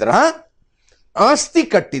ಕಟ್ಟಿದ್ರ, ಆಸ್ತಿ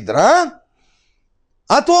ಕಟ್ಟಿದ್ರ,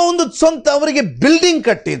 ಅಥವಾ ಒಂದು ಸ್ವಂತ ಅವರಿಗೆ ಬಿಲ್ಡಿಂಗ್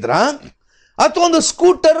ಕಟ್ಟಿದ್ರ, ಅಥವಾ ಒಂದು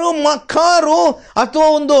ಸ್ಕೂಟರು, ಕಾರು, ಅಥವಾ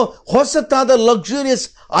ಒಂದು ಹೊಸತಾದ ಲಕ್ಸುರಿಯಸ್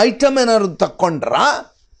ಐಟಮ್ ಏನಾದ್ರು ತಕ್ಕೊಂಡ್ರ,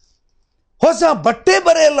 ಹೊಸ ಬಟ್ಟೆ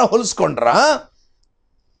ಬರೆ ಎಲ್ಲ ಹೊಲಿಸ್ಕೊಂಡ್ರ,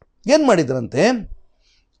 ಏನು ಮಾಡಿದ್ರಂತೆ?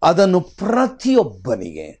 ಅದನ್ನು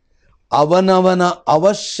ಪ್ರತಿಯೊಬ್ಬನಿಗೆ ಅವನವನ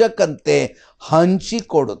ಅವಶ್ಯಕತೆ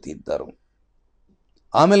ಹಂಚಿಕೊಡುತ್ತಿದ್ದರು.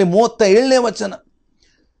 ಆಮೇಲೆ 37ನೇ ವಚನ,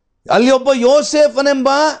 ಅಲ್ಲಿ ಒಬ್ಬ ಯೋಸೇಫನೆಂಬ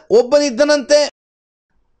ಒಬ್ಬನಿದ್ದನಂತೆ,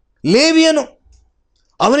 ಲೇವಿಯನು.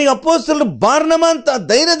 ಅವನಿಗೆ ಅಪೊಸ್ತಲರು ಬಾರ್ನಮ ಅಂತ,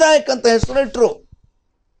 ಧೈರ್ಯದಾಯಕ ಅಂತ ಹೆಸರಿಟ್ರು.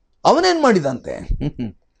 ಅವನೇನು ಮಾಡಿದಂತೆ?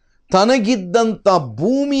 ತನಗಿದ್ದಂಥ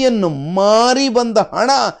ಭೂಮಿಯನ್ನು ಮಾರಿ ಬಂದ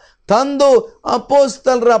ಹಣ ತಂದು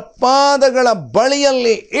ಅಪೊಸ್ತಲರ ಪಾದಗಳ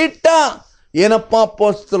ಬಳಿಯಲ್ಲಿ ಇಟ್ಟ. ಏನಪ್ಪ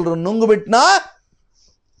ಅಪೊಸ್ತಲರು ನುಂಗುಬಿಟ್ನ?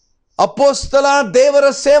 ಅಪೊಸ್ತಲ ದೇವರ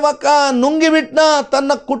ಸೇವಕ ನುಂಗಿಬಿಟ್ನ?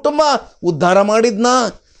 ತನ್ನ ಕುಟುಂಬ ಉದ್ಧಾರ ಮಾಡಿದ್ನ?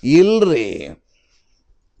 ಇಲ್ರಿ,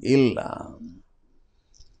 ಇಲ್ಲ.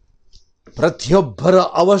 ಪ್ರತಿಯೊಬ್ಬರ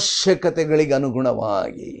ಅವಶ್ಯಕತೆಗಳಿಗೆ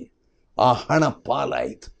ಅನುಗುಣವಾಗಿ ಆ ಹಣ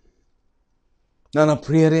ಪಾಲಾಯಿತು. ನನ್ನ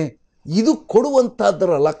ಪ್ರಿಯರೇ, ಇದು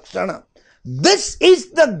ಕೊಡುವಂತಹದ್ದರ ಲಕ್ಷಣ. This is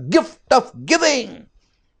the gift of giving.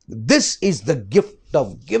 This is the gift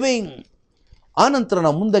of giving. ಆನಂತರ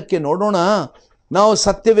ನಾವು ಮುಂದಕ್ಕೆ ನೋಡೋಣ. ನಾವು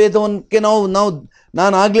ಸತ್ಯವೇದವನ್ನೇ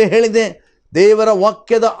ನಾನು ಆಗಲೇ ಹೇಳಿದೆ, ದೇವರ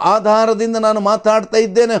ವಾಕ್ಯದ ಆಧಾರದಿಂದ ನಾನು ಮಾತಾಡ್ತಾ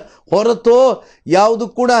ಇದ್ದೇನೆ ಹೊರತು ಯಾವುದು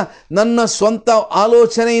ಕೂಡ ನನ್ನ ಸ್ವಂತ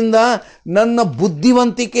ಆಲೋಚನೆಯಿಂದ, ನನ್ನ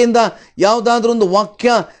ಬುದ್ಧಿವಂತಿಕೆಯಿಂದ ಯಾವುದಾದ್ರೂ ಒಂದು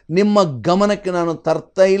ವಾಕ್ಯ ನಿಮ್ಮ ಗಮನಕ್ಕೆ ನಾನು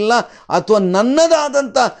ತರ್ತಾ ಇಲ್ಲ, ಅಥವಾ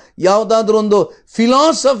ನನ್ನದಾದಂಥ ಯಾವುದಾದ್ರೂ ಒಂದು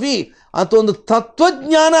ಫಿಲಾಸಫಿ ಅಥವಾ ಒಂದು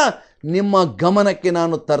ತತ್ವಜ್ಞಾನ ನಿಮ್ಮ ಗಮನಕ್ಕೆ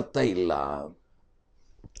ನಾನು ತರ್ತಾ ಇಲ್ಲ.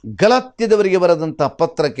 ಗಲಾತ್ಯದವರಿಗೆ ಬರೆದಂಥ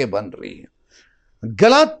ಪತ್ರಕ್ಕೆ ಬನ್ನಿರಿ.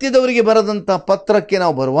 ಗಲಾತ್ಯದವರಿಗೆ ಬರೆದಂಥ ಪತ್ರಕ್ಕೆ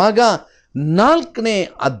ನಾವು ಬರುವಾಗ 4ನೇ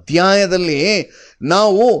ಅಧ್ಯಾಯದಲ್ಲಿ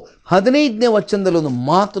ನಾವು 15ನೇ ವಚನದಲ್ಲಿ ಒಂದು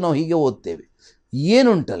ಮಾತು ನಾವು ಹೀಗೆ ಓದ್ತೇವೆ.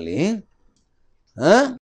 ಏನುಂಟಲ್ಲಿ?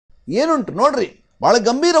 ಏನುಂಟು ನೋಡ್ರಿ, ಬಹಳ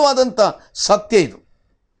ಗಂಭೀರವಾದಂಥ ಸತ್ಯ ಇದು.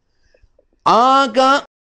 ಆಗ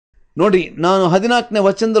ನೋಡಿ, ನಾನು 14ನೇ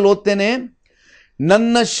ವಚನದಲ್ಲಿ ಓದ್ತೇನೆ.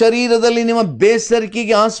 ನನ್ನ ಶರೀರದಲ್ಲಿ ನಿಮ್ಮ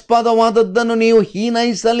ಬೇಸರಿಕೆಗೆ ಆಸ್ಪದವಾದದ್ದನ್ನು ನೀವು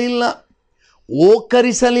ಹೀನೈಸಲಿಲ್ಲ,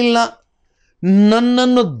 ಓಕರಿಸಲಿಲ್ಲ.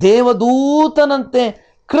 ನನ್ನನ್ನು ದೇವದೂತನಂತೆ,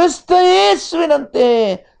 ಕ್ರಿಸ್ತ ಯೇಸುವಿನಂತೆ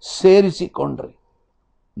ಸೇರಿಸಿಕೊಂಡ್ರಿ.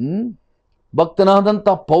 ಭಕ್ತನಾದಂಥ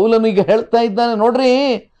ಪೌಲನಿಗೆ ಹೇಳ್ತಾ ಇದ್ದಾನೆ ನೋಡ್ರಿ,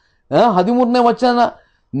 13ನೇ ವಚನ,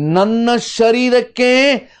 ನನ್ನ ಶರೀರಕ್ಕೆ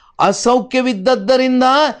ಅಸೌಖ್ಯವಿದ್ದದ್ದರಿಂದ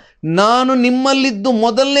ನಾನು ನಿಮ್ಮಲ್ಲಿದ್ದು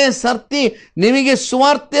ಮೊದಲನೇ ಸರ್ತಿ ನಿಮಗೆ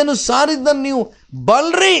ಸುವಾರ್ತೆಯನ್ನು ಸಾರಿದ್ದನ್ನು ನೀವು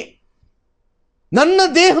ಬಲ್ರಿ. ನನ್ನ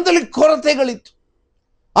ದೇಹದಲ್ಲಿ ಕೊರತೆಗಳಿತ್ತು,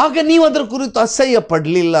 ಆಗ ನೀವು ಅದರ ಕುರಿತು ಅಸಹ್ಯ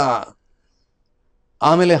ಪಡಲಿಲ್ಲ.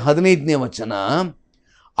 ಆಮೇಲೆ 15ನೇ ವಚನ,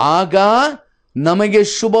 ಆಗ ನಮಗೆ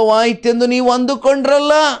ಶುಭವಾಯಿತೆಂದು ನೀವು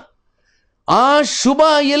ಅಂದುಕೊಂಡ್ರಲ್ಲ, ಆ ಶುಭ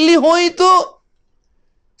ಎಲ್ಲಿ ಹೋಯಿತು?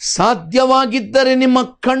 ಸಾಧ್ಯವಾಗಿದ್ದರೆ ನಿಮ್ಮ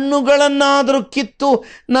ಕಣ್ಣುಗಳನ್ನಾದರೂ ಕಿತ್ತು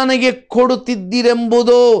ನನಗೆ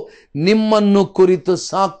ಕೊಡುತ್ತಿದ್ದಿರೆಂಬುದು ನಿಮ್ಮನ್ನು ಕುರಿತು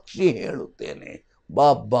ಸಾಕ್ಷಿ ಹೇಳುತ್ತೇನೆ.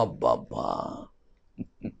 ಬಾಬಾ ಬಾಬಾ,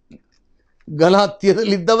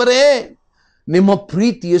 ಗಲಾತ್ಯದಲ್ಲಿದ್ದವರೇ, ನಿಮ್ಮ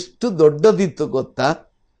ಪ್ರೀತಿ ಎಷ್ಟು ದೊಡ್ಡದಿತ್ತು ಗೊತ್ತಾ?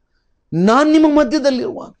 ನಾನು ನಿಮ್ಮ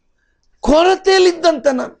ಮಧ್ಯದಲ್ಲಿರುವಾಗ, ಕೊರತೆಯಲ್ಲಿದ್ದಂಥ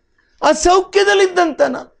ನಾನು, ಅಸೌಖ್ಯದಲ್ಲಿದ್ದಂಥ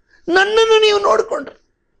ನಾನು, ನನ್ನನ್ನು ನೀವು ನೋಡಿಕೊಂಡ್ರಿ,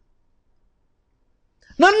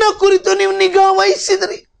 ನನ್ನ ಕುರಿತು ನೀವು ನಿಗಾ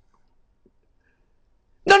ವಹಿಸಿದ್ರಿ.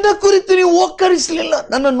 ನನ್ನ ಕುರಿತು ನೀವು ಓಕ್ಕರಿಸಲಿಲ್ಲ.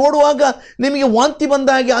 ನನ್ನ ನೋಡುವಾಗ ನಿಮಗೆ ವಾಂತಿ ಬಂದ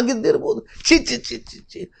ಹಾಗೆ ಆಗಿದ್ದಿರ್ಬೋದು. ಚಿ ಚಿ ಚಿ ಚಿ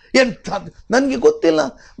ಚಿ ಎಂಥದ್ದು ನನಗೆ ಗೊತ್ತಿಲ್ಲ.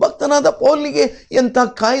 ಭಕ್ತನಾದ ಪೌಲನಿಗೆ ಎಂಥ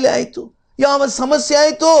ಕಾಯಿಲೆ ಆಯಿತು, ಯಾವ ಸಮಸ್ಯೆ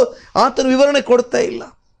ಆಯಿತು, ಆತನ ವಿವರಣೆ ಕೊಡ್ತಾ ಇಲ್ಲ.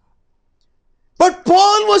 But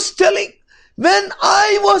Pal was telling, when I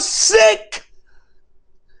was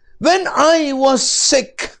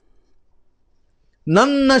sick,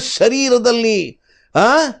 ನನ್ನ ಶರೀರದಲ್ಲಿ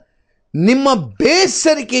ನಿಮ್ಮ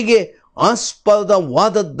ಬೇಸರಿಕೆಗೆ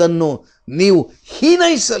ಆಸ್ಪದವಾದದ್ದನ್ನು ನೀವು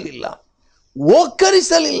ಹೀನೈಸಲಿಲ್ಲ,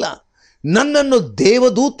 ಓಕ್ಕರಿಸಲಿಲ್ಲ. ನನ್ನನ್ನು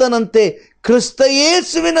ದೇವದೂತನಂತೆ, ಕ್ರಿಸ್ತ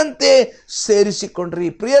ಯೇಸುವಿನಂತೆ ಸೇರಿಸಿಕೊಂಡ್ರಿ.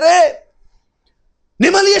 ಪ್ರಿಯರೇ,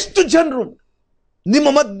 ನಿಮ್ಮಲ್ಲಿ ಎಷ್ಟು ಜನರು ನಿಮ್ಮ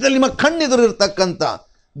ಮಧ್ಯದಲ್ಲಿ, ನಿಮ್ಮ ಕಣ್ಣೆದುರಿರ್ತಕ್ಕಂಥ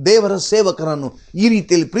ದೇವರ ಸೇವಕರನ್ನು ಈ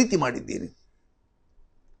ರೀತಿಯಲ್ಲಿ ಪ್ರೀತಿ ಮಾಡಿದ್ದೀರಿ?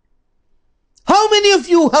 How many of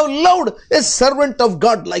you have loved a servant of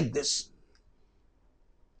God like this?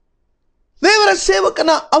 ದೇವರ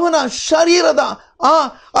ಸೇವಕನ ಅವನ ಶರೀರದ ಆ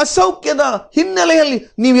ಅಸೌಖ್ಯದ ಹಿನ್ನೆಲೆಯಲ್ಲಿ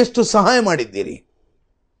ನೀವೆಷ್ಟು ಸಹಾಯ ಮಾಡಿದ್ದೀರಿ?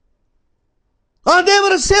 ಆ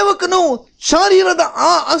ದೇವರ ಸೇವಕನು ಶರೀರದ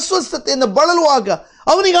ಆ ಅಸ್ವಸ್ಥತೆಯಿಂದ ಬಳಲುವಾಗ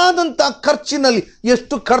ಅವನಿಗಾದಂಥ ಖರ್ಚಿನಲ್ಲಿ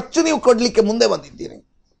ಎಷ್ಟು ಖರ್ಚು ನೀವು ಕೊಡಲಿಕ್ಕೆ ಮುಂದೆ ಬಂದಿದ್ದೀರಿ?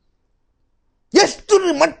 ಎಷ್ಟು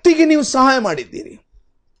ಮಟ್ಟಿಗೆ ನೀವು ಸಹಾಯ ಮಾಡಿದ್ದೀರಿ?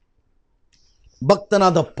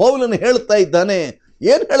 ಭಕ್ತನಾದ ಪೌಲನು ಹೇಳ್ತಾ ಇದ್ದಾನೆ,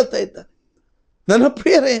 ಏನು ಹೇಳ್ತಾ ಇದ್ದಾನೆ? ನನ್ನ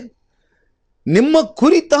ಪ್ರಿಯರೇ, ನಿಮ್ಮ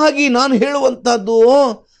ಕುರಿತಾಗಿ ನಾನು ಹೇಳುವಂತಹದ್ದು,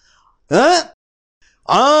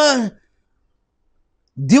 ಆ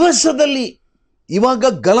ದಿವಸದಲ್ಲಿ ಇವಾಗ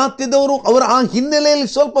ಗಲಾತ್ಯದವರು ಅವರ ಆ ಹಿನ್ನೆಲೆಯಲ್ಲಿ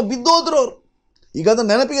ಸ್ವಲ್ಪ ಬಿದ್ದೋದ್ರು ಅವರು. ಈಗ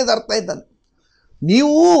ಅದನ್ನು ನೆನಪಿಗೆ ತರ್ತಾ ಇದ್ದಾನೆ.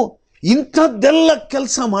 ನೀವು ಇಂಥದ್ದೆಲ್ಲ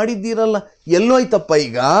ಕೆಲಸ ಮಾಡಿದ್ದೀರಲ್ಲ, ಎಲ್ಲೋಯ್ತಪ್ಪ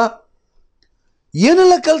ಈಗ?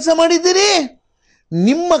 ಏನೆಲ್ಲ ಕೆಲಸ ಮಾಡಿದ್ದೀರಿ?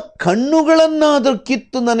 ನಿಮ್ಮ ಕಣ್ಣುಗಳನ್ನಾದರೂ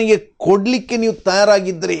ಕಿತ್ತು ನನಗೆ ಕೊಡ್ಲಿಕ್ಕೆ ನೀವು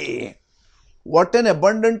ತಯಾರಾಗಿದ್ರಿ. What N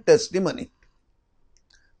abundant testimony.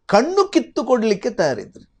 ಕಣ್ಣು ಕಿತ್ತು ಕೊಡ್ಲಿಕ್ಕೆ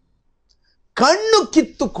ತಯಾರಿದ್ರಿ, ಕಣ್ಣು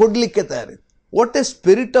ಕಿತ್ತು ಕೊಡ್ಲಿಕ್ಕೆ ತಯಾರಿದ್ರಿ. What A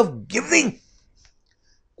spirit of giving,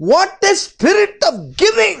 what A spirit of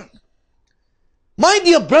giving. My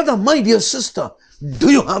dear brother, my dear sister, do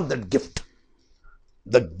you have that gift?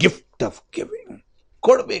 The gift of giving.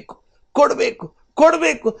 ಕೊಡಬೇಕು, ಕೊಡಬೇಕು,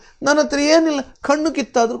 ಕೊಡಬೇಕು. ನನ್ನ ಹತ್ರ ಏನಿಲ್ಲ, ಕಣ್ಣು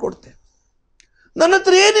ಕಿತ್ತಾದರೂ ಕೊಡ್ತೇನೆ. ನನ್ನ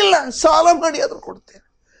ಹತ್ರ ಏನಿಲ್ಲ, ಸಾಲ ಮಾಡಿ ಆದರೂ ಕೊಡ್ತೇನೆ.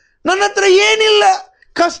 ನನ್ನ ಹತ್ರ ಏನಿಲ್ಲ,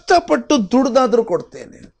 ಕಷ್ಟಪಟ್ಟು ದುಡ್ದಾದರೂ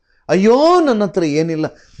ಕೊಡ್ತೇನೆ. ಅಯ್ಯೋ, ನನ್ನ ಹತ್ರ ಏನಿಲ್ಲ,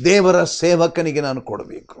 ದೇವರ ಸೇವಕನಿಗೆ ನಾನು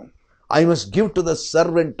ಕೊಡಬೇಕು. I must give to the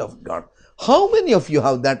servant of god. How many of you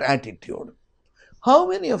have that attitude? How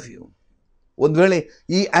many of you? ಒಂದು ವೇಳೆ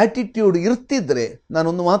ಈ ಆಟಿಟ್ಯೂಡ್ ಇರ್ತಿದ್ರೆ,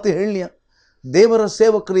 ನಾನೊಂದು ಮಾತು ಹೇಳಲಿಯ, ದೇವರ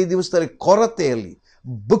ಸೇವಕರು ಈ ದಿವಸದಲ್ಲಿ ಕೊರತೆಯಲ್ಲಿ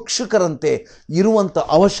ಭಿಕ್ಷುಕರಂತೆ ಇರುವಂಥ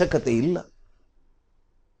ಅವಶ್ಯಕತೆ ಇಲ್ಲ.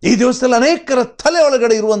 ಈ ದಿವಸದಲ್ಲಿ ಅನೇಕರ ತಲೆ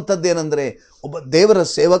ಒಳಗಡೆ ಇರುವಂಥದ್ದೇನೆಂದರೆ, ಒಬ್ಬ ದೇವರ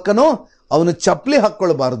ಸೇವಕನು ಅವನು ಚಪ್ಪಲಿ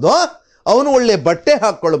ಹಾಕ್ಕೊಳ್ಬಾರ್ದು, ಅವನು ಒಳ್ಳೆ ಬಟ್ಟೆ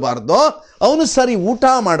ಹಾಕ್ಕೊಳ್ಬಾರ್ದು, ಅವನು ಸರಿ ಊಟ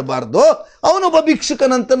ಮಾಡಬಾರ್ದು, ಅವನೊಬ್ಬ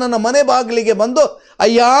ಭಿಕ್ಷುಕನಂತ ನನ್ನ ಮನೆ ಬಾಗಿಲಿಗೆ ಬಂದು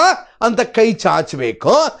ಅಯ್ಯ ಅಂತ ಕೈ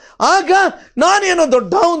ಚಾಚಬೇಕು. ಆಗ ನಾನೇನೋ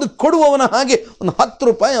ದೊಡ್ಡ ಒಂದು ಕೊಡುವವನ ಹಾಗೆ ಒಂದು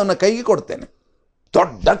 10 ರೂಪಾಯಿ ಅವನ ಕೈಗೆ ಕೊಡ್ತೇನೆ.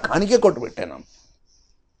 ದೊಡ್ಡ ಕಾಣಿಕೆ ಕೊಟ್ಬಿಟ್ಟೆ ನಾನು.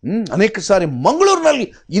 ಅನೇಕ ಸಾರಿ ಮಂಗಳೂರಿನಲ್ಲಿ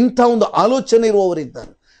ಇಂಥ ಒಂದು ಆಲೋಚನೆ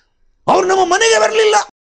ಇರುವವರಿದ್ದಾರೆ. ಅವ್ರು ನಮ್ಮ ಮನೆಗೆ ಬರಲಿಲ್ಲ,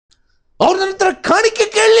 ಅವ್ರ ನನ್ನ ಹತ್ರ ಕಾಣಿಕೆ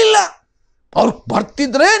ಕೇಳಲಿಲ್ಲ. ಅವ್ರು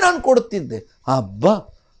ಬರ್ತಿದ್ರೆ ನಾನು ಕೊಡ್ತಿದ್ದೆ. ಹಬ್ಬ,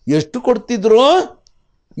 ಎಷ್ಟು ಕೊಡ್ತಿದ್ರು?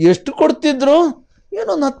 ಎಷ್ಟು ಕೊಡ್ತಿದ್ರು?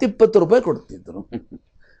 ಏನೊಂದು 10-20 ರೂಪಾಯಿ ಕೊಡ್ತಿದ್ರು.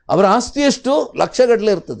 ಅವರ ಆಸ್ತಿ ಎಷ್ಟು?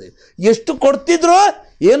 ಲಕ್ಷಗಟ್ಟಲೆ ಇರ್ತದೆ. ಎಷ್ಟು ಕೊಡ್ತಿದ್ರು?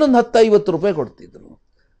 ಏನೊಂದು 10-50 ರೂಪಾಯಿ ಕೊಡ್ತಿದ್ರು.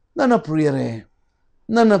 ನನ್ನ ಪ್ರಿಯರೇ,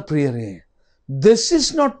 ನನ್ನ ಪ್ರಿಯರೇ, this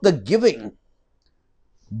is not the giving.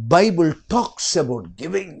 Bible talks about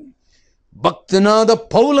giving. ಭಕ್ತನಾದ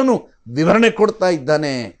ಪೌಲನು ವಿವರಣೆ ಕೊಡ್ತಾ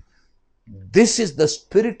ಇದ್ದಾನೆ. This is the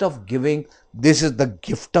spirit of giving, this is the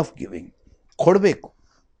gift of giving. ಕೊಡಬೇಕು,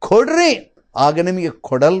 ಕೊಡ್ರಿ, ಆಗ ನಿಮಗೆ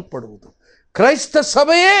ಕೊಡಲ್ಪಡುವುದು. ಕ್ರೈಸ್ತ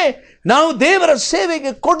ಸಭೆಯೇ, ನಾವು ದೇವರ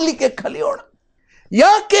ಸೇವೆಗೆ ಕೊಡಲಿಕ್ಕೆ ಕಲಿಯೋಣ.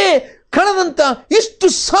 ಯಾಕೆ ಕಳೆದಂಥ ಇಷ್ಟು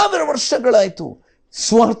 1000 ವರ್ಷಗಳಾಯಿತು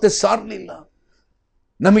ಸ್ವಾರ್ಥ ಸಾರಲಿಲ್ಲ?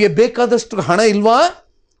 ನಮಗೆ ಬೇಕಾದಷ್ಟು ಹಣ ಇಲ್ವಾ?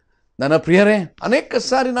 ನನ್ನ ಪ್ರಿಯರೇ, ಅನೇಕ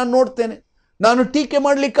ಸಾರಿ ನಾನು ನೋಡ್ತೇನೆ. ನಾನು ಟೀಕೆ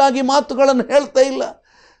ಮಾಡಲಿಕ್ಕಾಗಿ ಮಾತುಗಳನ್ನು ಹೇಳ್ತಾ ಇಲ್ಲ.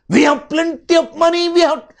 We have plenty of money,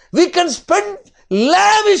 we can spend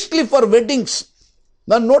ಲ್ಯಾವಿಶ್ಲಿ for weddings.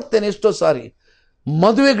 ನಾನು ನೋಡ್ತೇನೆ ಎಷ್ಟೋ ಸಾರಿ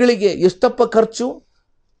ಮದುವೆಗಳಿಗೆ ಎಷ್ಟಪ್ಪ ಖರ್ಚು?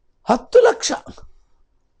 10 ಲಕ್ಷ.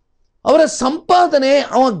 ಅವರ ಸಂಪಾದನೆ,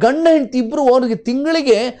 ಅವ ಗಂಡ ಹೆಂಡತಿ ಇಬ್ಬರು, ಅವ್ರಿಗೆ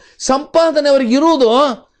ತಿಂಗಳಿಗೆ ಸಂಪಾದನೆ ಅವ್ರಿಗೆ ಇರುವುದು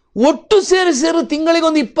ಒಟ್ಟು ಸೇರಿ ತಿಂಗಳಿಗೆ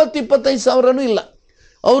ಒಂದು 20-25 ಸಾವಿರನೂ ಇಲ್ಲ.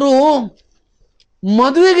 ಅವರು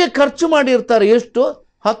ಮದುವೆಗೆ ಖರ್ಚು ಮಾಡಿರ್ತಾರೆ. ಎಷ್ಟು?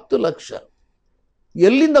 10 ಲಕ್ಷ.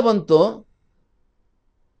 ಎಲ್ಲಿಂದ ಬಂತು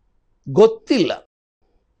ಗೊತ್ತಿಲ್ಲ.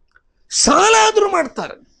 ಸಾಲ ಆದರೂ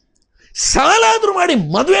ಮಾಡ್ತಾರೆ. ಸಾಲ ಆದರೂ ಮಾಡಿ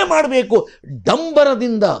ಮದುವೆ ಮಾಡಬೇಕು.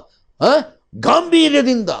 ಡಂಬರದಿಂದ,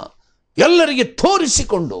 ಗಾಂಭೀರ್ಯದಿಂದ ಎಲ್ಲರಿಗೆ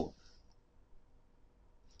ತೋರಿಸಿಕೊಂಡು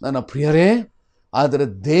ನನ್ನ ಪ್ರಿಯರೇ, ಆದರೆ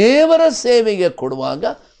ದೇವರ ಸೇವೆಗೆ ಕೊಡುವಾಗ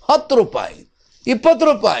 10 ರೂಪಾಯಿ, 20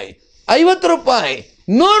 ರೂಪಾಯಿ, 50 ರೂಪಾಯಿ,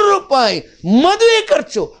 100 ರೂಪಾಯಿ, ಮದುವೆ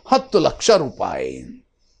ಖರ್ಚು 10 ಲಕ್ಷ ರೂಪಾಯಿ.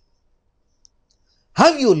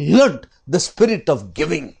 Have you learned the spirit of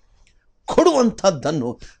giving?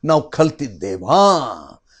 ಕೊಡುವಂಥದ್ದನ್ನು ನಾವು ಕಲ್ತಿದ್ದೇವಾ?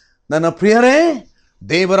 ನನ್ನ ಪ್ರಿಯರೇ,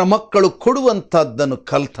 ದೇವರ ಮಕ್ಕಳು ಕೊಡುವಂಥದ್ದನ್ನು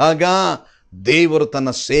ಕಲ್ತಾಗ ದೇವರು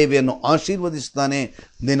ತನ್ನ ಸೇವೆಯನ್ನು ಆಶೀರ್ವದಿಸ್ತಾನೆ,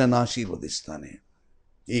 ನಿನ್ನನ್ನು ಆಶೀರ್ವದಿಸ್ತಾನೆ.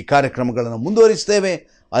 ಈ ಕಾರ್ಯಕ್ರಮಗಳನ್ನು ಮುಂದುವರಿಸ್ತೇವೆ.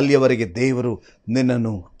 ಅಲ್ಲಿಯವರೆಗೆ ದೇವರು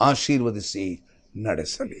ನಿನ್ನನ್ನು ಆಶೀರ್ವದಿಸಿ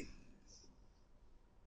ನಡೆಸಲಿ.